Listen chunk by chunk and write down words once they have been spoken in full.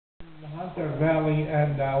Hunter Valley,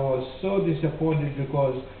 and I was so disappointed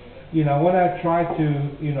because, when I tried to,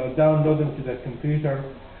 download them to the computer,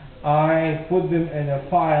 I put them in a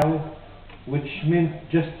file, which meant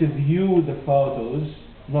just to view the photos,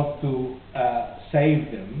 not to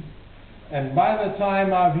save them. And by the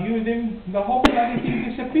time I viewed them, the whole bloody thing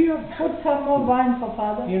disappeared. Put some more wine for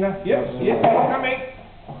Father. Yes, coming.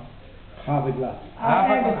 Half a glass. I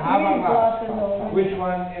have a green glass and all. Which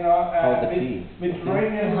one, the tea.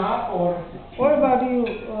 Mediterranean half or? What about you,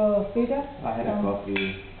 Peter? I had a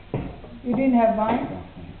coffee. You didn't have wine?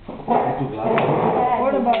 2 glasses.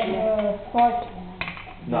 What about scotch?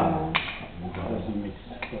 No. Doesn't mix.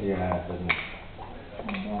 Yeah, it doesn't.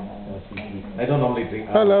 I don't normally drink.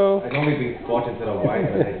 Hello. I normally drink scotch instead of wine,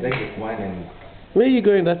 but I drink this wine and. Where are you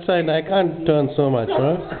going that side? I can't turn so much,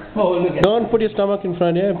 right? Oh, look at Don't put your stomach in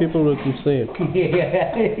front here, people can see it.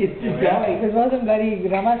 Yeah, it's yummy. It wasn't very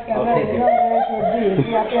Rama's camera, Okay. you know where it would be. If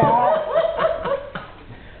you have to ask.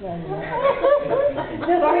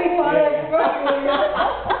 Sorry, Father.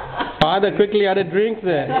 Father, quickly had a drink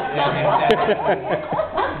there.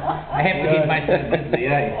 I have to eat myself.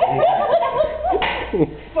 Yeah.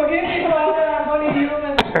 Forgive me, Father, I'm only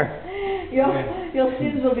human. Your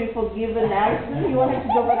sins will be forgiven, Alison. You won't have to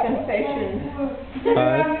go for confession.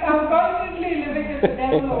 I'm constantly living in the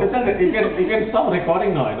devil. You can stop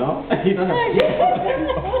recording now, you know? You don't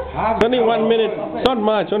have It's only 1 minute. It's not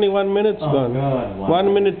much, only 1 minute's gone. God,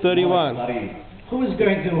 1 minute 31. Who is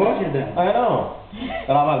going to watch it then? I know.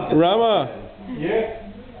 Rama, Yeah.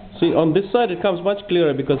 see on this side it comes much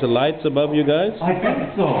clearer because the light's above you guys. I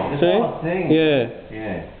think so. That's See? what I'm saying. Yeah,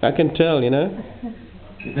 Yeah. I can tell,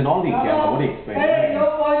 It's an oldie camera. What do you expect? Hey,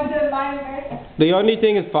 your point in mind, right? The only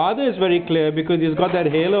thing is Father is very clear because he's got that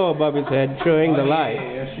halo above his head showing the light.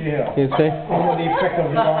 Yes, yeah. You see? So the effect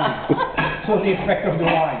of the wine. So the effect of the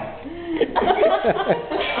wine.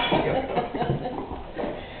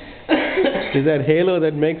 It's that halo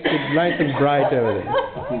that makes it nice and bright over there.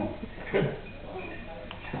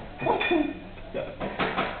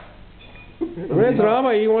 Where's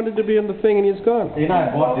Rama? He wanted to be on the thing and he's gone. You know,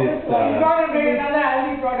 I bought this. You've got to bring another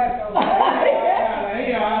Aldi product out. I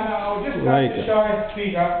was just trying to show it,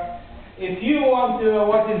 Peter. If you want to know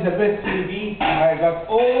what is the best TV, I got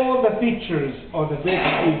all the features of the best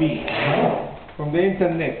TV from the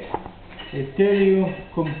internet. They tell you,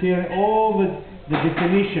 compare all the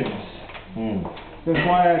definitions. That's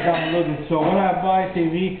why I downloaded. So when I buy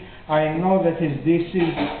TV, I know that this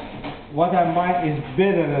is what I buy is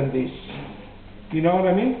better than this. You know what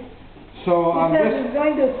I mean? So I'm Because just he's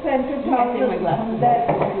going to spend 2,000 on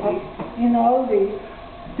that, all these.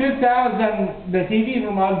 2,000, the TV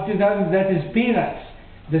from out 2,000, that is peanuts.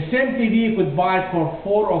 The same TV you could buy for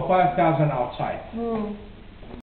 4,000 or 5,000 outside.